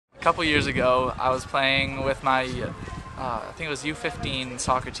A couple years ago, I was playing with my, I think it was U15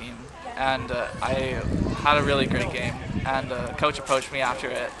 soccer team, and I had a really great game. And the coach approached me after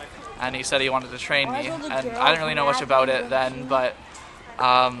it, and he said he wanted to train me. And I didn't really know much about it then, but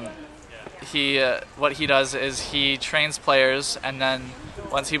what he does is he trains players, and then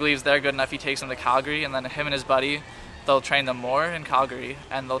once he believes they're good enough, he takes them to Calgary, and then him and his buddy, they'll train them more in Calgary,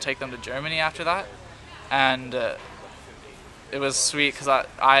 and they'll take them to Germany after that. And it was sweet because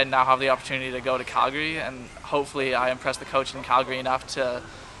I now have the opportunity to go to Calgary, and hopefully I impress the coach in Calgary enough to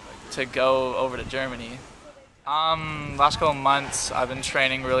go over to Germany. Last couple of months I've been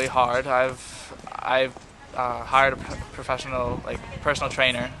training really hard. I've hired a professional, personal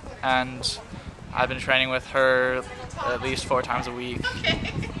trainer, and I've been training with her at least 4 times a week.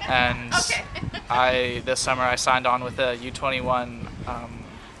 And this summer I signed on with a U21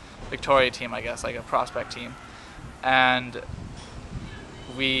 Victoria team, I guess, like a prospect team. And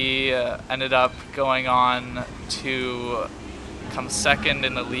we ended up going on to come second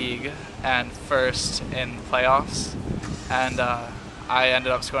in the league and first in playoffs. And I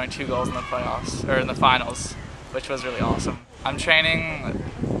ended up scoring 2 goals in the playoffs, or in the finals, which was really awesome. I'm training,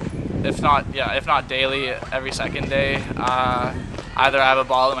 if not daily, every second day. Either I have a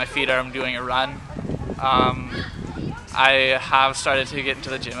ball at my feet or I'm doing a run. I have started to get into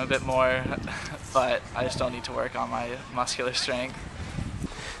the gym a bit more, but I still need to work on my muscular strength.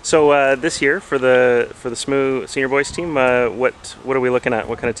 So this year for the SMUS senior boys team, what are we looking at?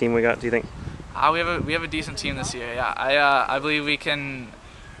 What kind of team we got, do you think? We have a decent team this year. Yeah, I believe we can.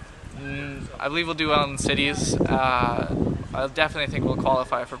 I believe we'll do well in cities. I definitely think we'll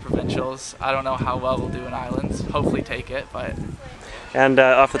qualify for provincials. I don't know how well we'll do in islands. Hopefully take it, but. And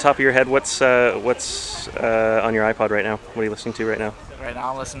off the top of your head, what's on your iPod right now? What are you listening to right now? Right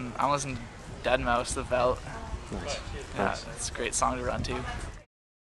now, I'm listening to Dead Mouse, The Velt. Nice. Yeah, it's a great song to run to.